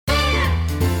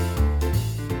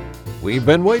We've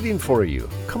been waiting for you.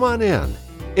 Come on in.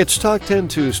 It's Talk 10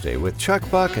 Tuesday with Chuck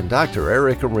Buck and Dr.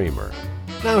 Erica Remer.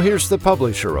 Now here's the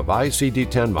publisher of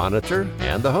ICD-10 Monitor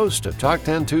and the host of Talk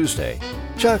 10 Tuesday,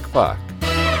 Chuck Buck.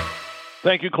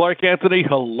 Thank you, Clark Anthony.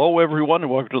 Hello, everyone, and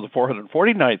welcome to the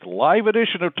 449th live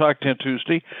edition of Talk 10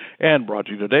 Tuesday, and brought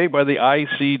to you today by the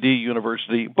ICD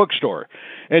University Bookstore.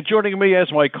 And joining me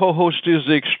as my co-host is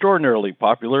the extraordinarily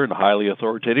popular and highly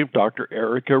authoritative Dr.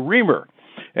 Erica Remer.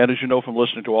 And as you know from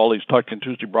listening to all these Talk 10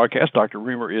 Tuesday broadcasts, Dr.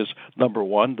 Remer is number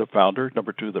one, the founder;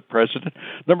 number two, the president;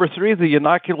 number three, the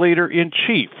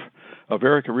inoculator-in-chief of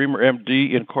Erica Remer,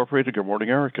 MD, Incorporated. Good morning,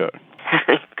 Erica.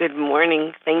 Good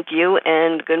morning. Thank you,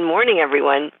 and good morning,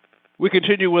 everyone. We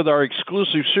continue with our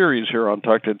exclusive series here on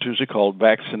Talk 10 Tuesday called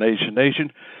Vaccination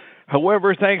Nation.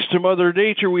 However, thanks to Mother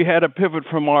Nature, we had a pivot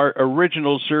from our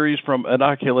original series from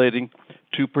inoculating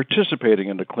to participating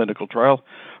in the clinical trial.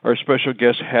 Our special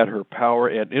guest had her power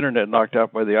and internet knocked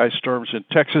out by the ice storms in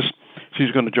Texas.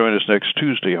 She's going to join us next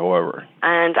Tuesday, however.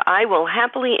 And I will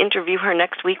happily interview her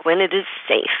next week when it is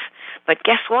safe. But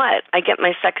guess what? I get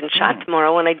my second shot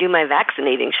tomorrow when I do my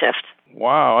vaccinating shift.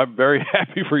 Wow, I'm very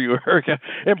happy for you, Erica.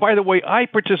 And by the way, I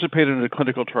participated in a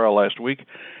clinical trial last week,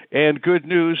 and good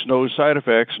news, no side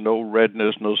effects, no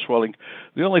redness, no swelling.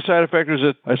 The only side effect is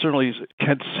that I certainly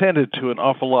consented to an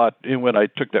awful lot when I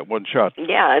took that one shot.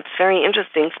 Yeah, it's very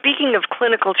interesting. Speaking of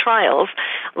clinical trials,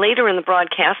 later in the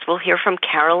broadcast, we'll hear from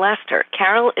Carol Lester.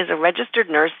 Carol is a registered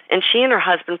nurse, and she and her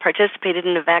husband participated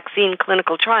in a vaccine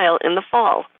clinical trial in the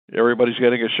fall. Everybody's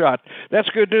getting a shot. That's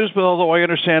good news, but although I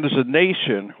understand as a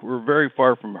nation, we're very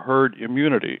far from herd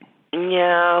immunity.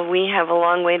 Yeah, we have a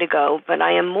long way to go, but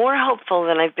I am more hopeful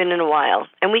than I've been in a while.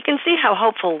 And we can see how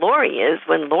hopeful Lori is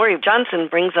when Lori Johnson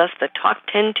brings us the Talk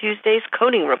 10 Tuesdays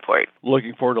coding report.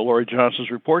 Looking forward to Lori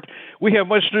Johnson's report. We have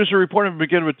much news to report, and we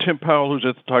begin with Tim Powell, who's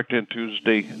at the Talk 10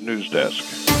 Tuesday news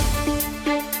desk.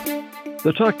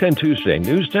 The Talk 10 Tuesday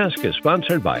News Desk is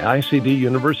sponsored by ICD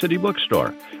University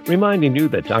Bookstore, reminding you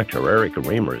that Dr. Erica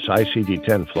Remer's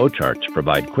ICD-10 flowcharts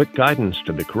provide quick guidance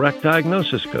to the correct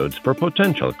diagnosis codes for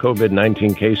potential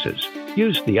COVID-19 cases.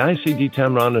 Use the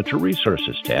ICD-10 Monitor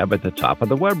Resources tab at the top of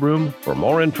the web room for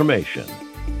more information.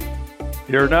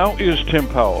 Here now is Tim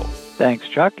Powell. Thanks,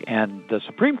 Chuck. And the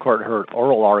Supreme Court heard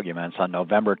oral arguments on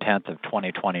November 10th of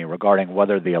 2020 regarding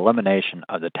whether the elimination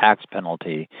of the tax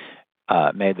penalty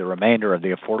made the remainder of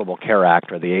the Affordable Care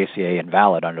Act or the ACA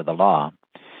invalid under the law.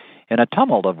 In a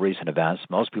tumult of recent events,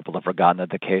 most people have forgotten that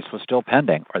the case was still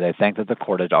pending, or they think that the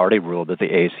court had already ruled that the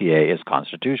ACA is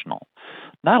constitutional.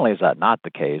 Not only is that not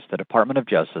the case, the Department of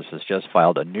Justice has just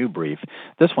filed a new brief,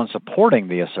 this one supporting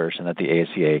the assertion that the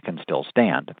ACA can still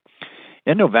stand.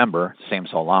 In November,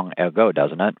 seems so long ago,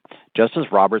 doesn't it? Justice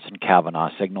Roberts and Kavanaugh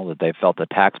signaled that they felt the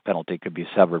tax penalty could be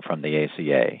severed from the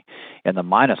ACA. In the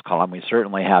minus column, we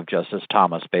certainly have Justice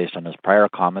Thomas based on his prior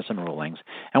comments and rulings,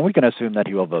 and we can assume that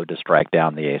he will vote to strike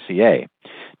down the ACA.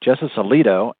 Justice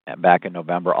Alito, back in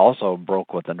November, also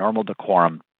broke with the normal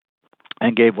decorum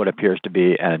and gave what appears to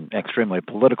be an extremely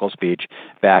political speech,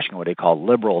 bashing what he called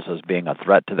liberals as being a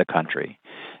threat to the country.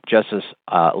 Justice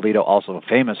Alito also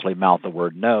famously mouthed the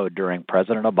word no during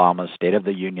President Obama's State of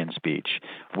the Union speech.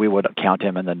 We would count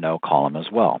him in the no column as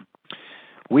well.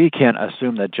 We can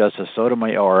assume that Justice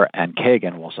Sotomayor and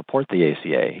Kagan will support the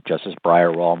ACA. Justice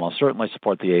Breyer will almost certainly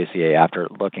support the ACA after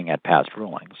looking at past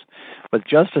rulings. With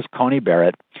Justice Coney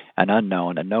Barrett, an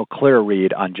unknown, and no clear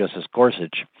read on Justice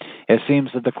Gorsuch, it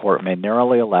seems that the court may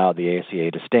narrowly allow the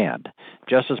ACA to stand.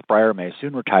 Justice Breyer may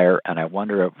soon retire, and I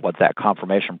wonder what that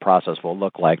confirmation process will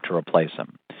look like to replace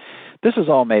him. This is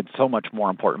all made so much more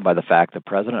important by the fact that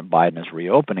President Biden is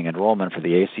reopening enrollment for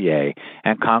the ACA,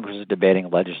 and Congress is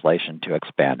debating legislation to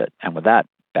expand it. And with that,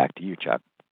 back to you, Chuck.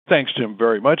 Thanks, Tim,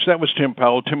 very much. That was Tim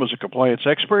Powell. Tim is a compliance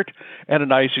expert and an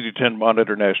ICD-10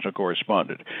 Monitor national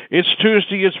correspondent. It's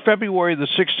Tuesday. It's February the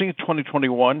 16th,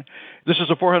 2021. This is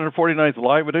the 449th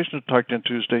live edition of Talk 10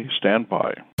 Tuesday. Stand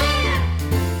by.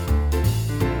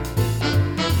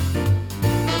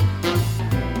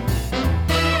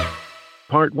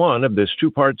 Part 1 of this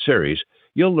two-part series,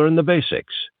 you'll learn the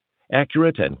basics.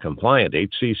 Accurate and compliant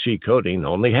HCC coding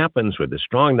only happens with a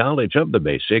strong knowledge of the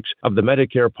basics of the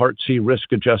Medicare Part C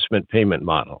risk adjustment payment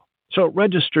model. So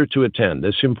register to attend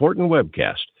this important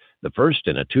webcast, the first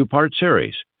in a two-part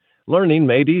series. Learning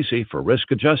Made Easy for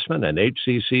Risk Adjustment and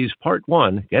HCC's Part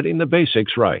 1, Getting the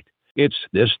Basics Right. It's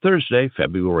this Thursday,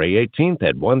 February 18th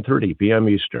at 1:30 p.m.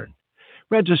 Eastern.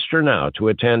 Register now to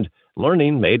attend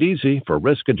Learning Made Easy for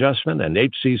Risk Adjustment and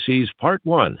HCC's Part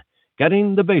 1,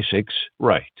 Getting the Basics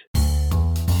Right.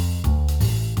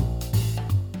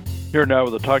 Here now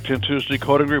with the Talk 10 Tuesday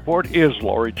Coding Report is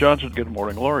Lori Johnson. Good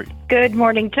morning, Lori. Good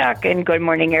morning, Chuck, and good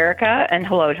morning, Erica, and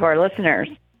hello to our listeners.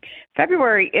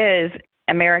 February is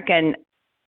American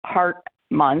Heart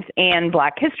Month and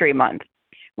Black History Month.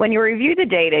 When you review the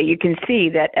data, you can see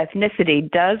that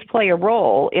ethnicity does play a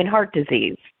role in heart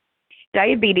disease.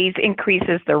 Diabetes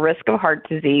increases the risk of heart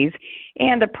disease,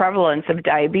 and the prevalence of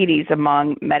diabetes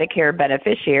among Medicare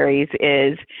beneficiaries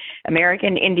is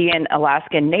American Indian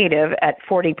Alaskan Native at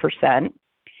 40%,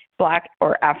 Black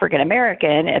or African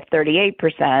American at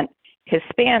 38%,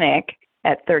 Hispanic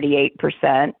at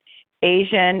 38%,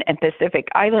 Asian and Pacific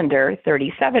Islander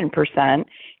 37%,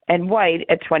 and white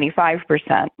at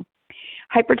 25%.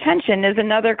 Hypertension is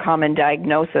another common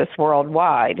diagnosis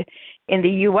worldwide. In the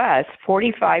U.S.,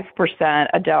 45%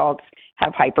 adults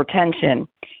have hypertension,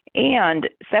 and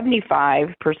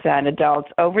 75% adults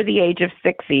over the age of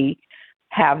 60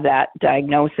 have that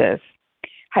diagnosis.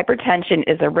 Hypertension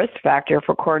is a risk factor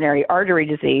for coronary artery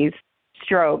disease,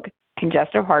 stroke,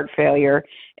 congestive heart failure,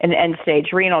 and end-stage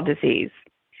renal disease.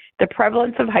 The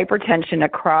prevalence of hypertension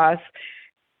across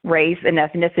race and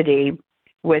ethnicity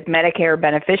with Medicare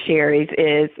beneficiaries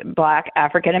is Black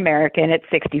African American at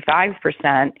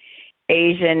 65%,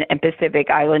 Asian and Pacific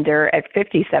Islander at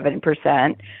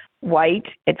 57%, white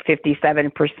at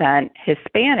 57%,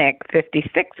 Hispanic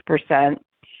 56%,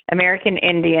 American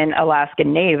Indian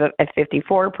Alaskan Native at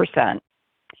 54%.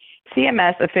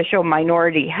 CMS Official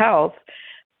Minority Health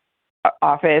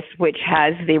Office, which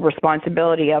has the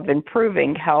responsibility of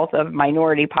improving health of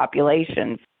minority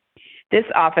populations. This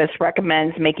office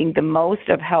recommends making the most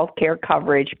of health care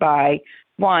coverage by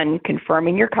 1,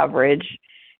 confirming your coverage,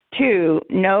 2,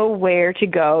 know where to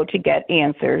go to get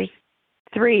answers,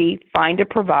 3, find a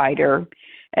provider,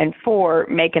 and 4,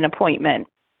 make an appointment.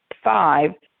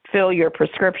 5, fill your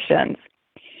prescriptions.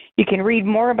 You can read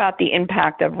more about the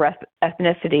impact of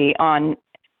ethnicity on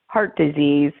heart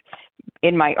disease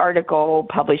in my article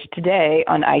published today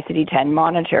on ICD-10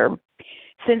 Monitor.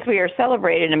 Since we are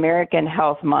celebrating American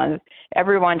Health Month,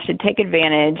 everyone should take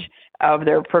advantage of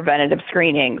their preventative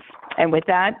screenings. And with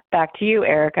that, back to you,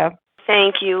 Erica.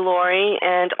 Thank you, Lori.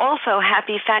 And also,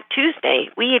 happy Fat Tuesday.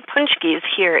 We eat punchkis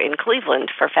here in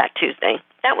Cleveland for Fat Tuesday.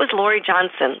 That was Lori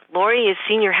Johnson. Lori is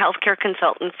Senior Healthcare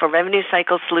Consultant for Revenue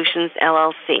Cycle Solutions,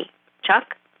 LLC.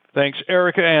 Chuck? Thanks,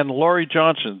 Erica and Lori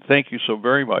Johnson. Thank you so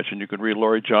very much. And you can read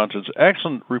Lori Johnson's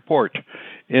excellent report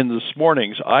in this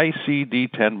morning's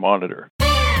ICD-10 Monitor.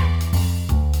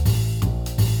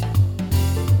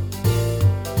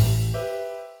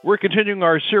 We're continuing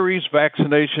our series,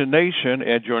 Vaccination Nation,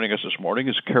 and joining us this morning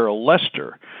is Carol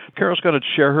Lester. Carol's going to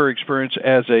share her experience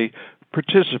as a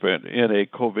participant in a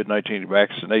COVID-19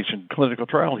 vaccination clinical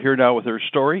trial. Here now with her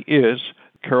story is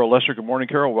Carol Lester. Good morning,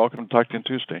 Carol. Welcome to Talk 10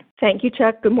 Tuesday. Thank you,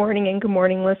 Chuck. Good morning, and good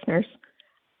morning, listeners.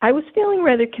 I was feeling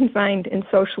rather confined and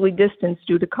socially distanced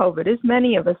due to COVID, as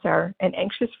many of us are, and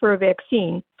anxious for a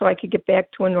vaccine so I could get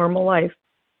back to a normal life.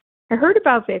 I heard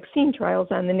about vaccine trials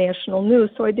on the national news,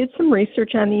 so I did some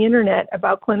research on the internet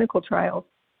about clinical trials,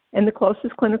 and the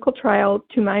closest clinical trial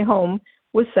to my home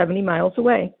was 70 miles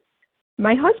away.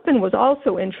 My husband was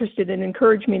also interested and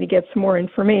encouraged me to get some more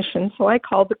information, so I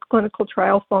called the clinical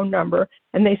trial phone number,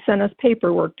 and they sent us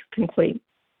paperwork to complete.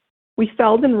 We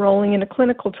felt enrolling in a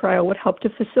clinical trial would help to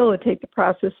facilitate the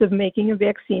process of making a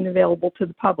vaccine available to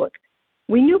the public.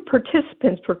 We knew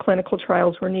participants for clinical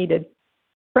trials were needed.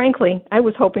 Frankly, I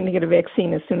was hoping to get a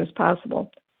vaccine as soon as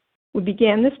possible. We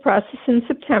began this process in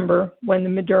September when the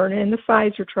Moderna and the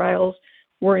Pfizer trials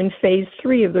were in phase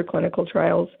 3 of their clinical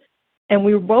trials, and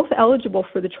we were both eligible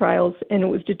for the trials, and it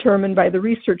was determined by the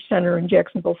research center in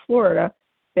Jacksonville, Florida,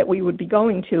 that we would be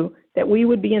going to, that we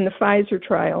would be in the Pfizer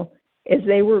trial as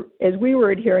we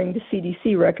were adhering to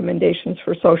CDC recommendations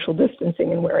for social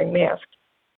distancing and wearing masks.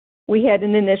 We had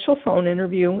an initial phone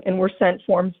interview and were sent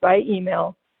forms by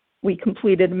email. We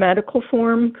completed a medical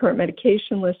form, current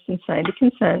medication list, and signed a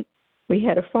consent. We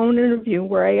had a phone interview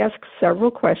where I asked several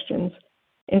questions,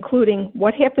 including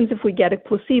what happens if we get a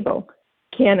placebo?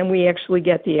 Can we actually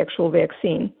get the actual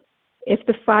vaccine? If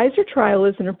the Pfizer trial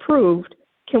isn't approved,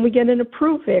 can we get an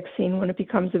approved vaccine when it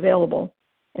becomes available?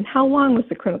 And how long was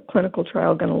the clinical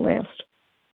trial going to last?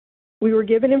 We were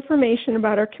given information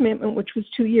about our commitment, which was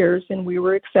 2 years, and we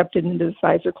were accepted into the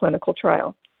Pfizer clinical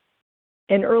trial.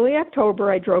 In early October,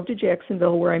 I drove to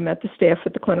Jacksonville where I met the staff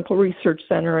at the Clinical Research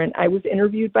Center, and I was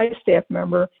interviewed by a staff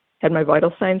member, had my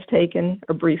vital signs taken,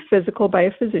 a brief physical by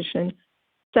a physician,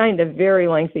 signed a very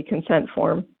lengthy consent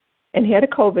form, and had a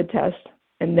COVID test,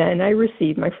 and then I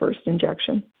received my first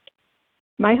injection.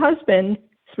 My husband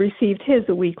received his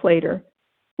a week later.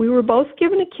 We were both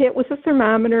given a kit with a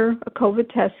thermometer, a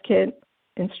COVID test kit,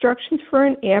 instructions for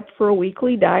an app for a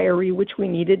weekly diary, which we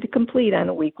needed to complete on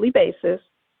a weekly basis,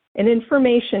 and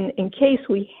information in case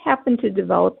we happened to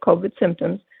develop COVID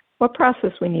symptoms, what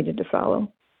process we needed to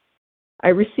follow. I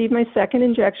received my second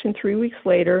injection 3 weeks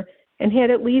later and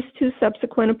had at least 2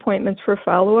 subsequent appointments for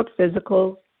follow-up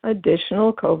physicals,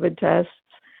 additional COVID tests,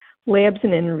 labs,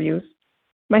 and interviews.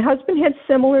 My husband had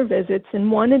similar visits and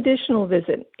 1 additional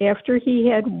visit after he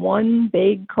had 1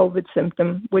 vague COVID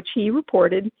symptom, which he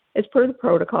reported as per the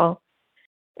protocol.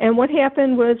 And what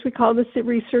happened was we called the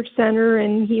research center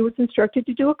and he was instructed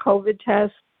to do a COVID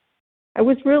test. I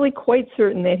was really quite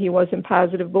certain that he wasn't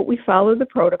positive, but we followed the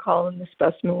protocol and the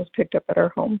specimen was picked up at our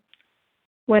home.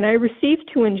 When I received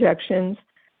 2 injections,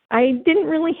 I didn't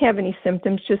really have any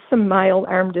symptoms, just some mild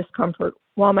arm discomfort,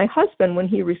 while my husband, when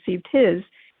he received his,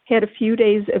 had a few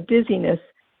days of dizziness,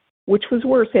 which was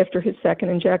worse after his second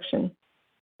injection.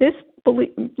 This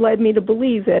led me to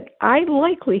believe that I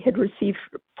likely had received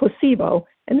placebo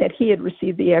and that he had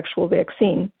received the actual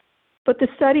vaccine. But the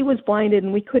study was blinded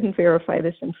and we couldn't verify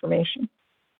this information.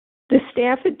 The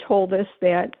staff had told us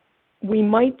that we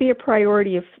might be a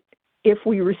priority if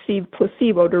we received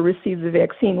placebo to receive the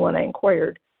vaccine when I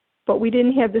inquired, but we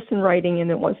didn't have this in writing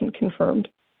and it wasn't confirmed.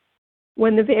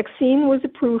 When the vaccine was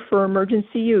approved for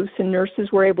emergency use and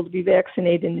nurses were able to be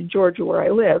vaccinated in Georgia where I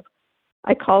live,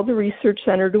 I called the research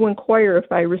center to inquire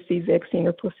if I received vaccine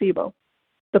or placebo.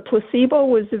 The placebo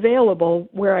was available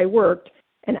where I worked,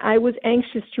 and I was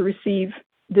anxious to receive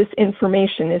this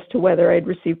information as to whether I'd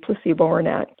received placebo or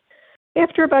not.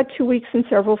 After about 2 weeks and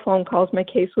several phone calls, my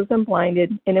case was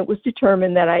unblinded, and it was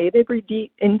determined that I had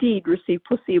indeed received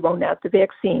placebo, not the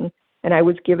vaccine, and I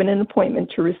was given an appointment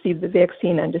to receive the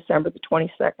vaccine on December the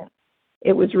 22nd.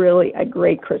 It was really a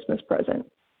great Christmas present.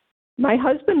 My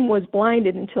husband was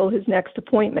blinded until his next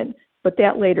appointment, but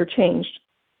that later changed.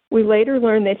 We later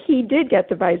learned that he did get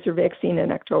the Pfizer vaccine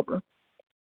in October.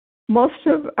 Most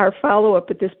of our follow-up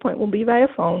at this point will be via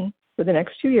phone for the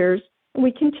next 2 years, and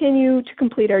we continue to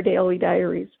complete our daily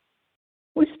diaries.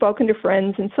 We've spoken to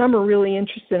friends, and some are really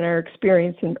interested in our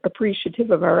experience and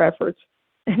appreciative of our efforts,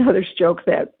 and others joke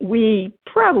that we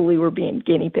probably were being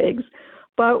guinea pigs,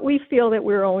 but we feel that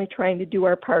we're only trying to do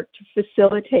our part to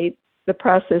facilitate the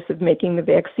process of making the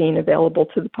vaccine available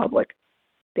to the public.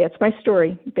 That's my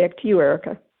story. Back to you,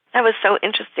 Erica. That was so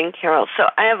interesting, Carol. So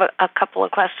I have a couple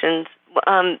of questions.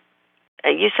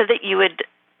 You said that you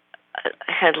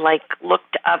had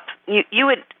looked up.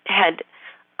 You had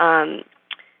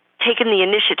taken the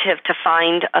initiative to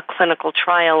find a clinical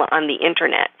trial on the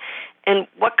internet. And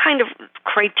what kind of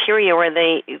criteria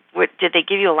did they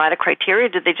give you a lot of criteria?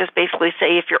 Did they just basically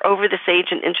say, if you're over this age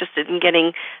and interested in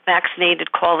getting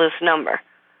vaccinated, call this number?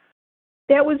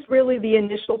 That was really the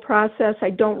initial process.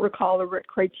 I don't recall the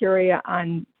criteria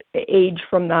on age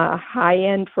from the high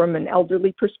end, from an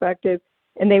elderly perspective,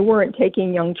 and they weren't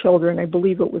taking young children. I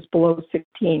believe it was below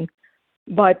 16.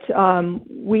 But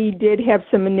we did have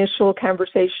some initial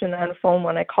conversation on the phone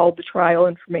when I called the trial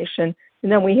information,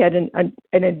 and then we had an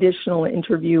additional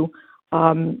interview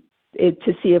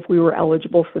to see if we were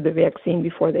eligible for the vaccine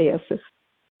before they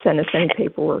sent us any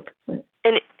paperwork.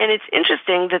 And it's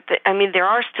interesting that there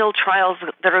are still trials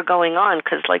that are going on,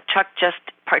 because Chuck just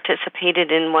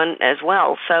participated in one as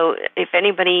well. So if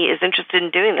anybody is interested in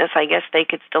doing this, I guess they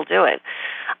could still do it.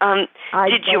 I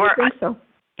think so.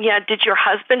 Yeah. Did your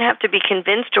husband have to be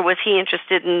convinced, or was he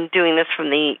interested in doing this from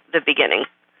the beginning?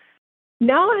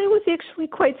 No, I was actually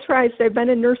quite surprised. I've been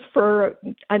a nurse for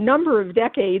a number of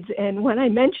decades, and when I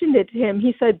mentioned it to him,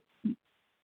 he said,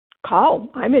 "Call.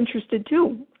 I'm interested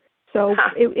too." So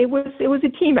it was a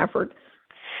team effort.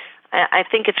 I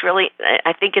think it's really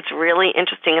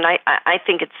interesting, and I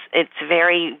think it's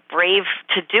very brave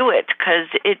to do it, because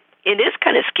it is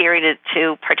kind of scary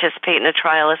to participate in a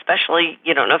trial, especially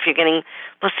you don't know if you're getting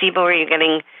placebo or you're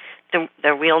getting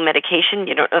the real medication.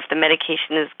 You don't know if the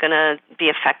medication is going to be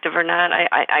effective or not.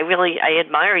 I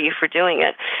admire you for doing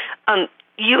it.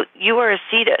 You are a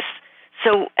CETUS.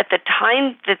 So at the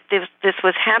time that this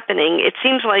was happening, it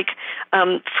seems like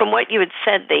from what you had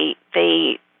said,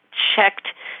 they checked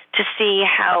to see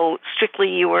how strictly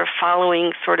you were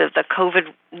following sort of the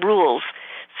COVID rules.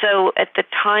 So at the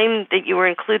time that you were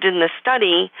included in the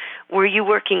study, were you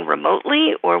working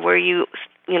remotely, or were you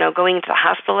going into the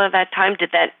hospital at that time?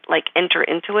 Did that enter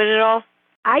into it at all?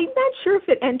 I'm not sure if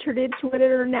it entered into it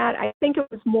or not. I think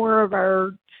it was more of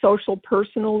our social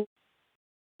personal,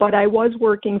 but I was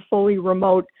working fully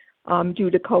remote due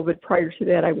to COVID. Prior to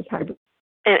that, I was hybrid.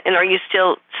 And are you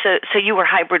still, so you were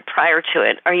hybrid prior to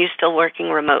it. Are you still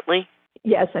working remotely?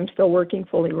 Yes, I'm still working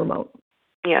fully remote.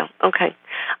 Yeah, okay.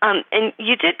 And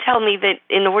you did tell me that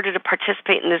in order to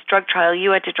participate in this drug trial,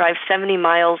 you had to drive 70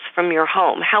 miles from your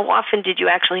home. How often did you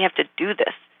actually have to do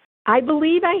this? I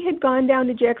believe I had gone down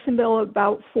to Jacksonville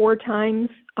about 4 times.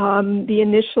 The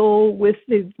initial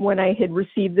when I had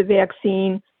received the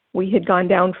vaccine, we had gone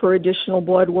down for additional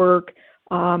blood work.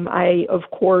 I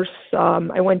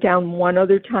went down one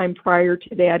other time prior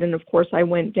to that, and of course I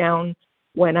went down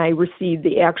when I received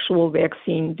the actual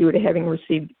vaccine due to having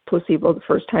received placebo the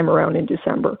first time around in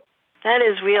December. That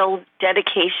is real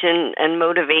dedication and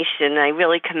motivation. I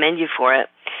really commend you for it.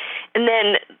 And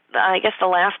then I guess the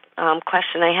last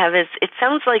question I have is, it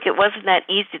sounds like it wasn't that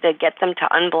easy to get them to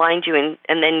unblind you,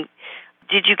 and then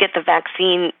did you get the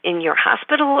vaccine in your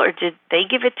hospital, or did they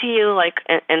give it to you?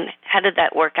 And how did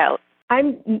that work out?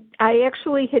 I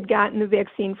actually had gotten the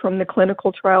vaccine from the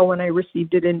clinical trial when I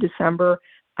received it in December.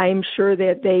 I'm sure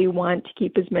that they want to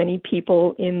keep as many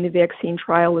people in the vaccine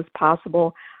trial as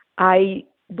possible. I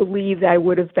believe that I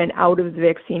would have been out of the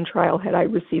vaccine trial had I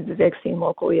received the vaccine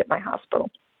locally at my hospital.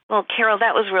 Well, Carol,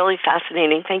 that was really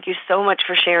fascinating. Thank you so much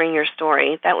for sharing your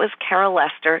story. That was Carol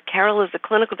Lester. Carol is a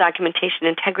clinical documentation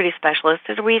integrity specialist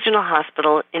at a regional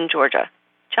hospital in Georgia.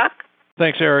 Chuck?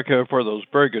 Thanks, Erica, for those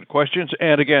very good questions.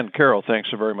 And again, Carol,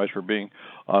 thanks so very much for being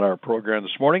on our program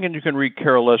this morning. And you can read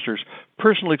Carol Lester's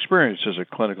personal experience as a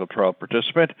clinical trial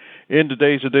participant in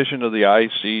today's edition of the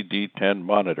ICD-10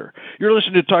 Monitor. You're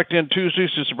listening to Talk 10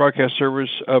 Tuesdays. This is the broadcast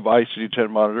service of ICD-10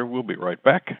 Monitor. We'll be right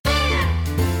back.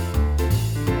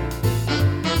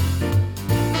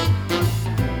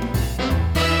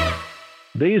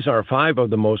 These are 5 of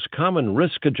the most common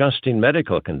risk-adjusting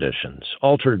medical conditions: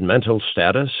 altered mental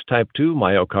status, type 2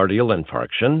 myocardial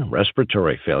infarction,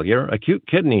 respiratory failure, acute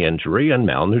kidney injury, and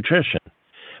malnutrition.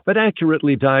 But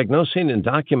accurately diagnosing and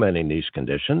documenting these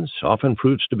conditions often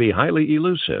proves to be highly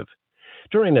elusive.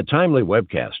 During a timely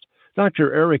webcast,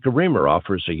 Dr. Erica Remer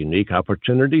offers a unique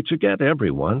opportunity to get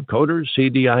everyone, coders,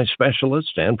 CDI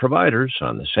specialists, and providers,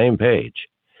 on the same page.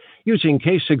 Using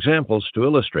case examples to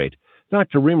illustrate,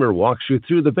 Dr. Remer walks you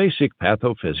through the basic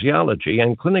pathophysiology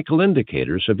and clinical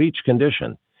indicators of each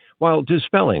condition, while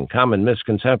dispelling common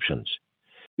misconceptions.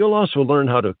 You'll also learn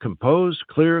how to compose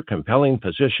clear, compelling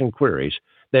physician queries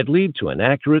that lead to an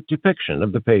accurate depiction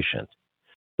of the patient.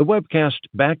 The webcast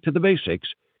Back to the Basics,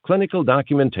 Clinical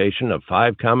Documentation of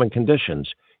 5 Common Conditions,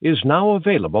 is now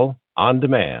available on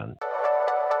demand.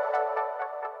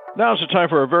 Now is the time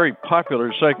for a very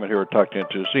popular segment here at Talk 10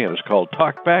 Tuesday, and it's called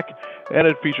Talk Back, and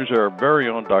it features our very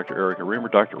own Dr. Erica Remer.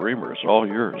 Dr. Remer, it's all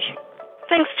yours.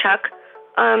 Thanks, Chuck.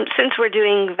 Since we're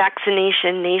doing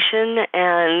Vaccination Nation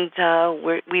and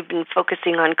we've been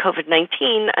focusing on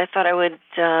COVID-19, I thought I would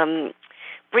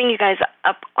bring you guys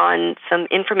up on some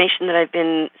information that I've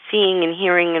been seeing and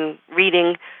hearing and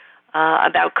reading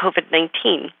about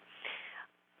COVID-19.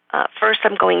 First,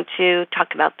 I'm going to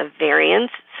talk about the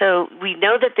variants. So we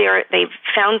know that they've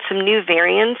found some new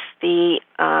variants, the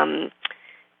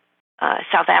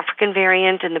South African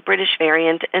variant and the British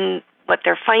variant, and what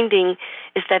they're finding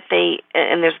is that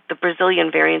and there's the Brazilian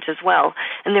variant as well,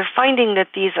 and they're finding that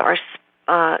these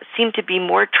seem to be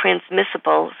more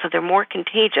transmissible, so they're more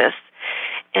contagious.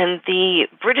 And the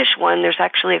British one, there's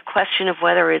actually a question of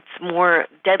whether it's more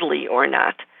deadly or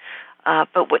not.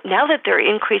 But now that they're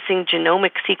increasing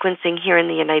genomic sequencing here in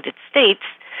the United States,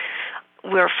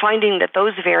 we're finding that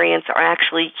those variants are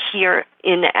actually here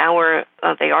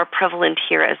they are prevalent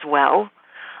here as well.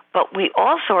 But we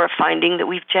also are finding that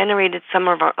we've generated some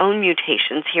of our own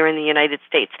mutations here in the United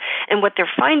States. And what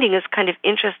they're finding is kind of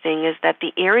interesting, is that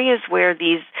the areas where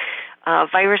these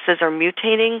viruses are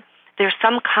mutating, there's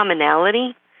some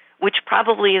commonality, which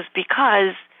probably is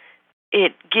because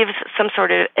it gives some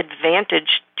sort of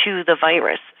advantage to the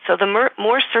virus. So the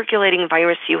more circulating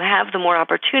virus you have, the more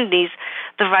opportunities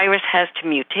the virus has to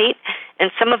mutate,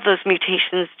 and some of those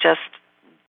mutations just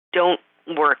don't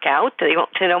work out. They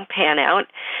don't pan out,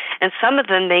 and some of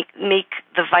them make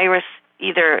the virus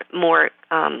either more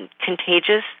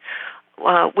contagious,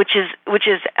 which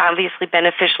is obviously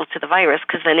beneficial to the virus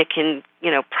because then it can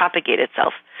propagate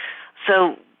itself.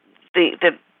 So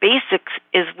the basics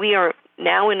is we are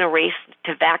now in a race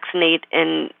to vaccinate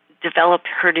and develop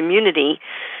herd immunity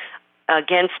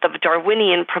against the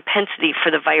Darwinian propensity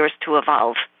for the virus to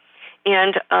evolve.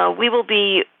 And we will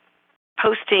be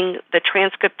posting the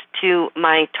transcript to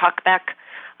my talkback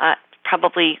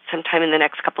probably sometime in the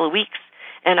next couple of weeks.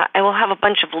 And I will have a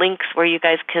bunch of links where you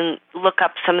guys can look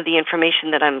up some of the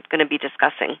information that I'm going to be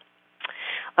discussing.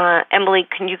 Emily,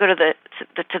 can you go to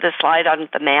the slide on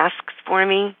the masks for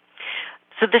me?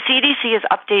 So the CDC has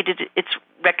updated its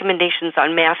recommendations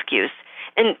on mask use,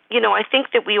 And, I think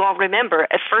that we all remember,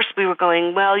 at first we were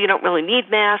going, well, you don't really need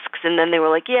masks. And then they were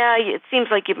like, yeah, it seems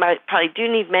like you might probably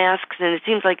do need masks. And it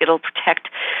seems like it'll protect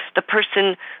the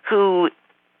person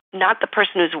not the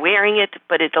person who's wearing it,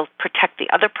 but it'll protect the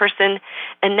other person.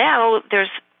 And now there's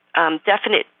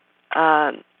definite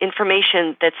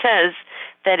information that says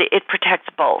that it protects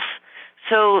both.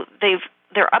 So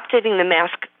they're updating the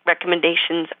mask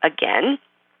recommendations again.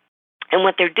 And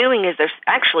what they're doing is they're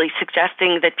actually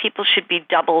suggesting that people should be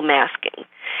double masking.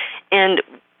 And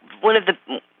one of the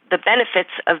benefits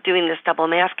of doing this double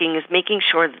masking is making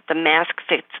sure that the mask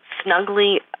fits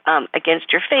snugly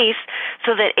against your face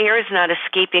so that air is not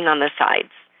escaping on the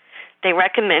sides. They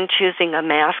recommend choosing a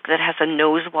mask that has a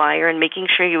nose wire and making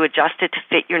sure you adjust it to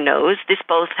fit your nose. This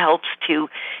both helps to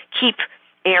keep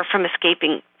air from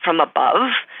escaping from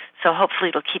above, so hopefully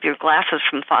it'll keep your glasses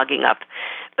from fogging up.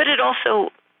 But it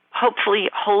also hopefully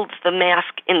holds the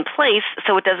mask in place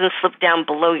so it doesn't slip down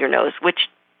below your nose, which,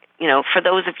 for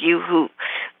those of you who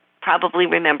probably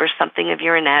remember something of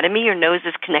your anatomy, your nose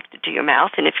is connected to your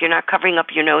mouth, and if you're not covering up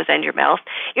your nose and your mouth,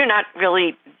 you're not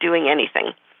really doing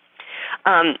anything.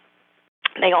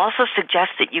 They also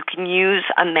suggest that you can use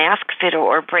a mask fitter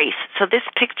or brace. So this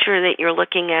picture that you're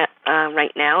looking at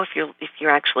right now, if you're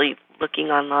actually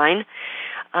looking online,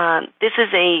 this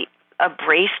is a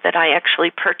brace that I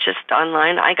actually purchased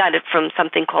online. I got it from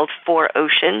something called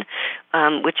 4Ocean,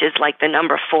 which is like the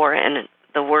number 4 and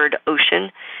the word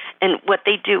ocean. And what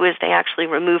they do is they actually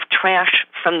remove trash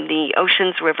from the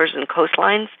oceans, rivers, and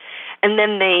coastlines, and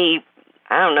then they,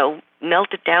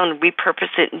 melt it down and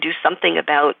repurpose it and do something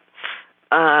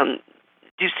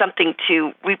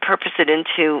to repurpose it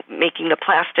into making the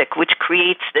plastic, which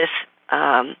creates this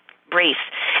brace.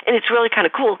 And it's really kind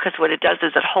of cool because what it does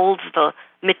is it holds the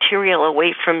material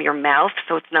away from your mouth,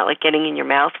 so it's not like getting in your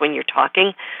mouth when you're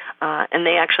talking. And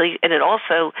it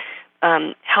also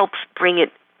helps bring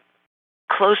it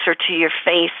closer to your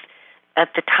face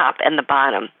at the top and the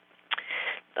bottom.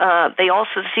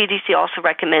 The CDC also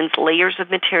recommends layers of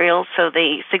material, so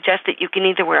they suggest that you can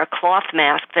either wear a cloth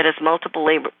mask that has multiple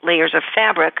layers of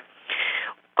fabric,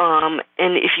 and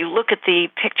if you look at the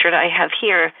picture that I have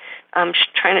here, I'm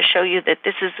trying to show you that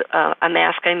this is a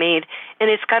mask I made, and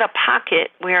it's got a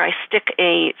pocket where I stick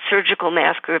a surgical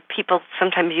mask, or people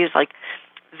sometimes use like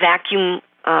vacuum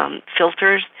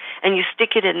filters, and you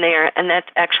stick it in there, and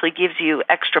that actually gives you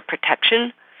extra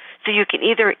protection. So you can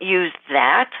either use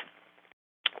that,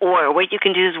 or what you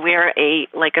can do is wear a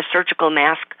surgical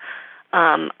mask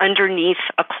underneath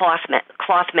a cloth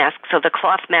mask. So the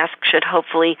cloth mask should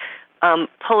hopefully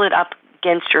pull it up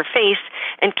against your face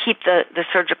and keep the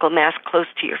surgical mask close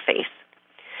to your face.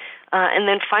 And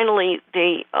then finally,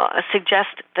 they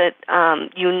suggest that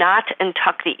you knot and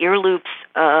tuck the ear loops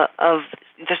of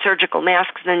the surgical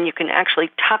masks, then you can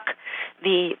actually tuck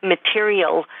the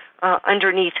material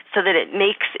underneath so that it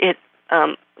makes it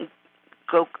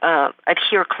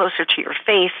adhere closer to your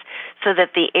face so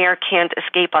that the air can't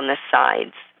escape on the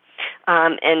sides.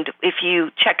 And if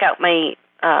you check out my,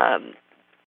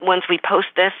 once we post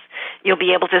this, you'll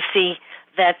be able to see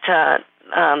that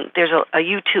there's a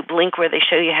YouTube link where they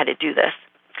show you how to do this.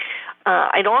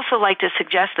 I'd also like to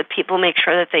suggest that people make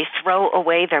sure that they throw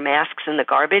away their masks in the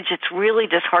garbage. It's really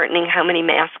disheartening how many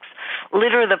masks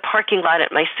litter the parking lot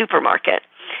at my supermarket.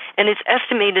 And it's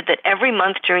estimated that every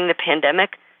month during the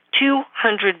pandemic,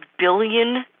 200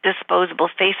 billion disposable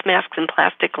face masks and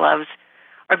plastic gloves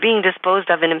are being disposed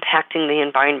of and impacting the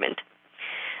environment.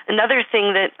 Another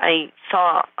thing that I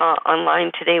saw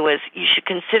online today was you should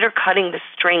consider cutting the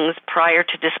strings prior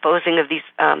to disposing of these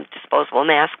disposable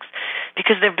masks,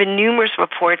 because there have been numerous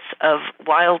reports of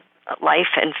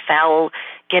wildlife and fowl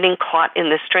getting caught in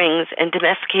the strings, and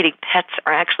domesticated pets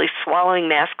are actually swallowing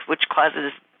masks, which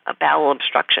causes a bowel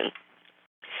obstruction.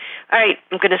 All right,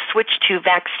 I'm going to switch to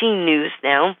vaccine news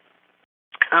now.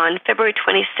 On February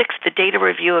 26th, the data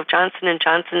review of Johnson &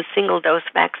 Johnson's single-dose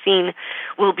vaccine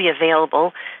will be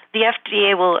available. The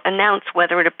FDA will announce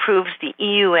whether it approves the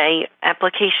EUA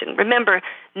application. Remember,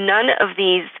 none of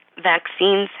these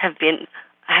vaccines have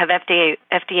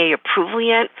FDA approval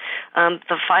yet.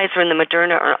 The Pfizer and the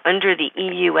Moderna are under the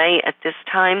EUA at this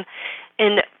time.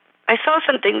 And I saw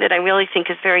something that I really think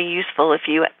is very useful if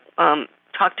you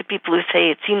talk to people who say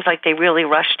it seems like they really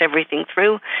rushed everything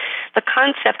through. The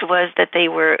concept was that they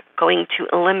were going to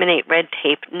eliminate red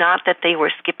tape, not that they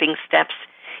were skipping steps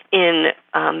in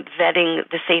vetting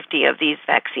the safety of these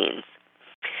vaccines.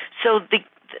 So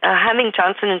having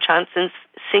Johnson & Johnson's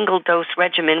single-dose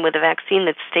regimen with a vaccine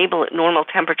that's stable at normal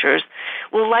temperatures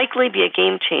will likely be a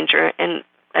game changer. And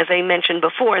as I mentioned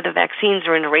before, the vaccines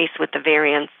are in a race with the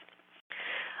variants.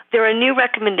 There are new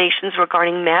recommendations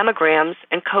regarding mammograms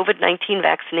and COVID-19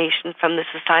 vaccination from the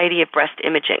Society of Breast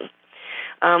Imaging.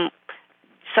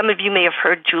 Some of you may have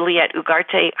heard Juliet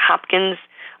Ugarte Hopkins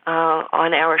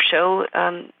on our show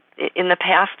in the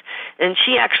past, and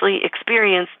she actually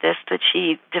experienced this, that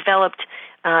she developed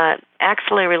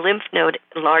axillary lymph node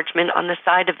enlargement on the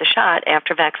side of the shot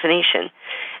after vaccination.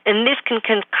 And this can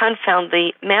confound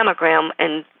the mammogram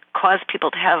and cause people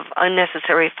to have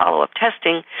unnecessary follow-up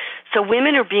testing. So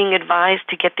women are being advised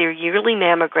to get their yearly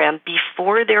mammogram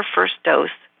before their first dose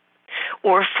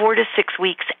or 4 to 6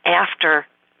 weeks after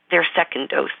their second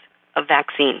dose of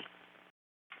vaccine.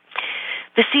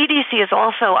 The CDC has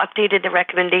also updated the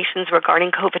recommendations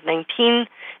regarding COVID-19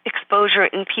 exposure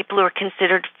in people who are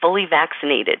considered fully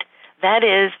vaccinated. That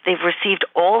is, they've received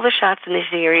all the shots in the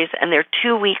series and they're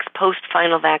 2 weeks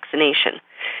post-final vaccination.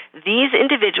 These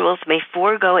individuals may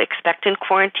forego expectant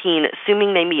quarantine,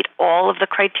 assuming they meet all of the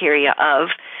criteria of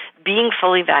being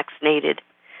fully vaccinated,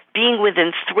 being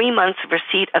within 3 months of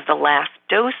receipt of the last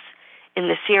dose in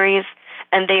the series,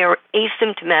 and they are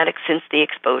asymptomatic since the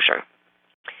exposure.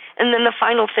 And then the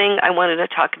final thing I wanted to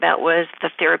talk about was the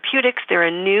therapeutics. There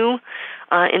are new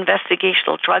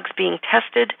investigational drugs being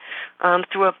tested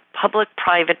through a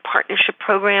public-private partnership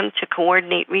program to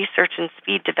coordinate research and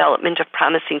speed development of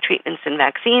promising treatments and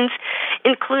vaccines,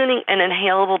 including an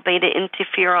inhalable beta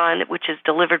interferon, which is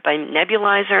delivered by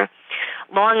nebulizer,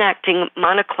 long-acting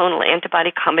monoclonal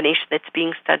antibody combination that's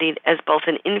being studied as both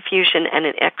an infusion and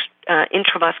an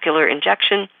intramuscular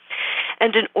injection,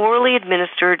 and an orally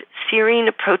administered serine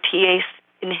protease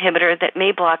inhibitor that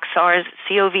may block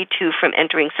SARS-CoV-2 from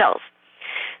entering cells.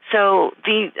 So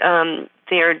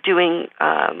they're doing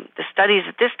the studies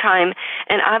at this time,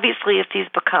 and obviously if these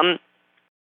become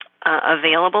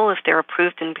available, if they're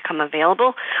approved and become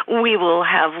available, we will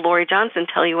have Lori Johnson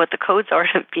tell you what the codes are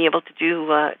to be able to do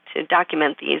to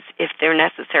document these if they're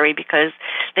necessary, because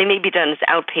they may be done as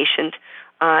outpatient,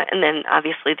 and then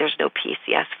obviously there's no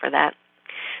PCS for that.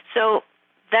 So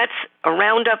that's a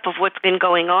roundup of what's been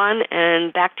going on,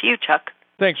 and back to you, Chuck.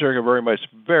 Thanks, Erica, very much.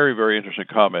 Very, very interesting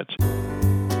comments.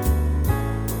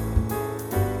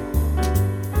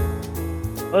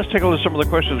 Let's take a look at some of the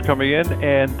questions coming in,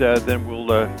 and then we'll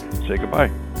say goodbye.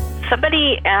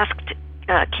 Somebody asked,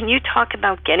 can you talk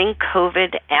about getting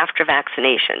COVID after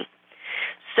vaccination?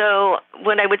 So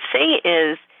what I would say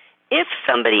is, if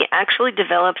somebody actually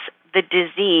develops the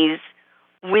disease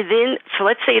within, so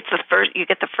let's say it's you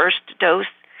get the first dose,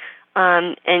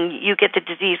 and you get the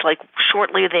disease like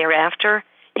shortly thereafter,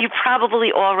 you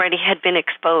probably already had been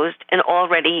exposed and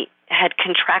already had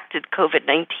contracted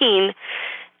COVID-19,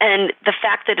 and the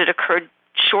fact that it occurred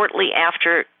shortly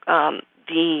after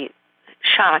the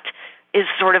shot is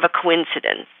sort of a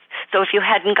coincidence. So if you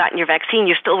hadn't gotten your vaccine,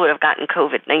 you still would have gotten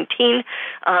COVID-19.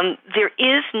 There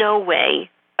is no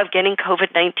way of getting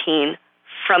COVID-19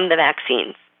 from the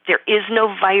vaccines. There is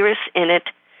no virus in it.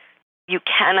 You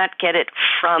cannot get it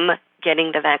from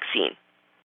getting the vaccine.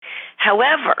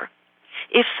 However,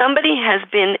 if somebody has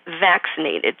been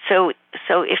vaccinated, so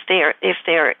if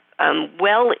they're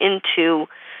well into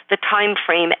the time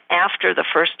frame after the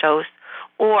first dose,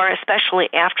 or especially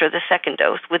after the second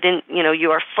dose, within,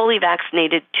 you are fully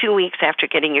vaccinated 2 weeks after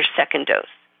getting your second dose.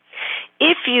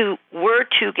 If you were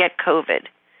to get COVID,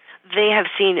 they have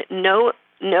seen no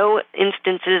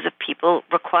instances of people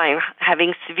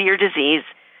having severe disease,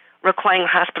 requiring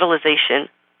hospitalization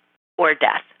or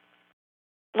death.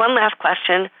 One last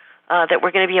question that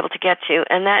we're going to be able to get to,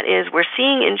 and that is, we're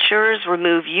seeing insurers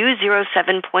remove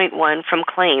U07.1 from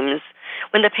claims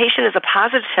when the patient is a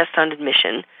positive test on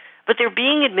admission, but they're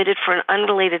being admitted for an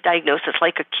unrelated diagnosis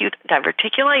like acute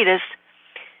diverticulitis,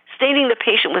 stating the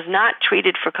patient was not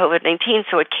treated for COVID-19,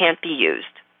 so it can't be used.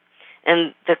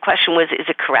 And the question was, is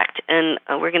it correct? And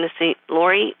we're going to see,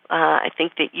 Lori, I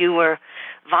think that you were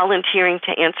volunteering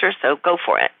to answer, so go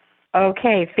for it.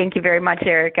 Okay, thank you very much,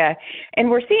 Erica.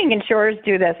 And we're seeing insurers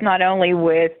do this not only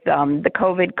with the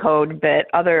COVID code, but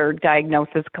other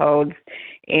diagnosis codes.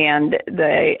 And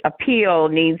the appeal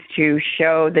needs to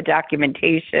show the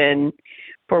documentation.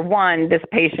 For one, this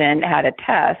patient had a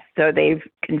test, so they've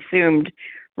consumed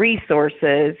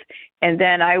resources. And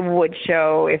then I would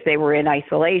show if they were in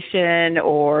isolation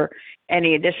or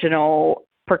any additional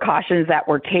precautions that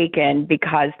were taken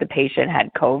because the patient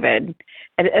had COVID,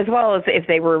 as well as if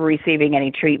they were receiving any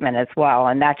treatment as well,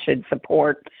 and that should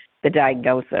support the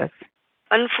diagnosis.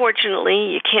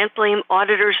 Unfortunately, you can't blame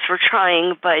auditors for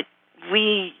trying, but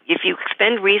if you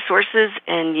expend resources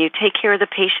and you take care of the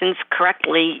patients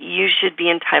correctly, you should be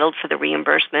entitled for the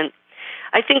reimbursement.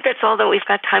 I think that's all that we've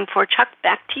got time for. Chuck,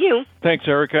 back to you. Thanks,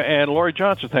 Erica. And Lori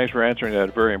Johnson, thanks for answering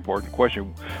that very important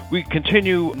question. We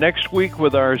continue next week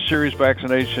with our series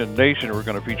Vaccination Nation. We're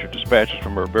going to feature dispatches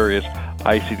from our various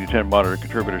ICD-10 Monitor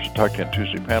contributors and Talk 10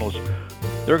 Tuesday panelists.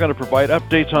 They're going to provide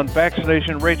updates on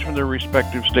vaccination rates from their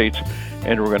respective states,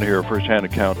 and we're going to hear a first-hand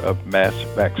account of mass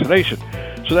vaccination.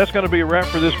 So that's going to be a wrap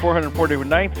for this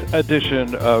 449th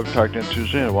edition of Talk 10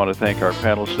 Tuesday. And I want to thank our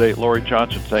panelists today. Lori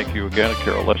Johnson, thank you again.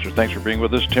 Carol Lester, thanks for being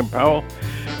with us. Tim Powell.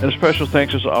 And a special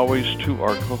thanks, as always, to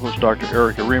our co-host, Dr.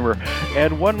 Erica Remer.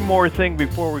 And one more thing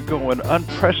before we go. An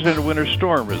unprecedented winter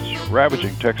storm is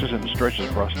ravaging Texas and stretches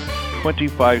across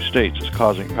 25 states. It's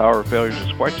causing power failures.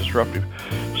 It's quite disruptive.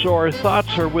 So our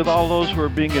thoughts are with all those who are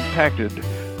being impacted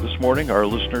this morning, our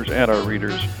listeners and our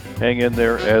readers. Hang in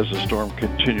there as the storm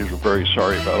continues. We're very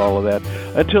sorry about all of that.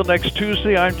 Until next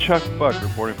Tuesday, I'm Chuck Buck,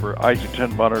 reporting for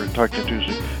IC10 Monitor and Talk 10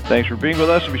 Tuesday. Thanks for being with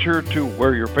us, and be sure to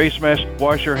wear your face mask,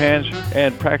 wash your hands,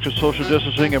 and practice social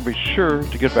distancing, and be sure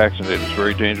to get vaccinated. It's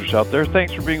very dangerous out there.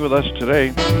 Thanks for being with us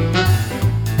today.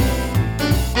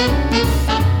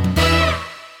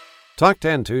 Talk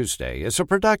 10 Tuesday is a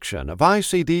production of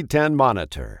ICD-10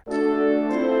 Monitor.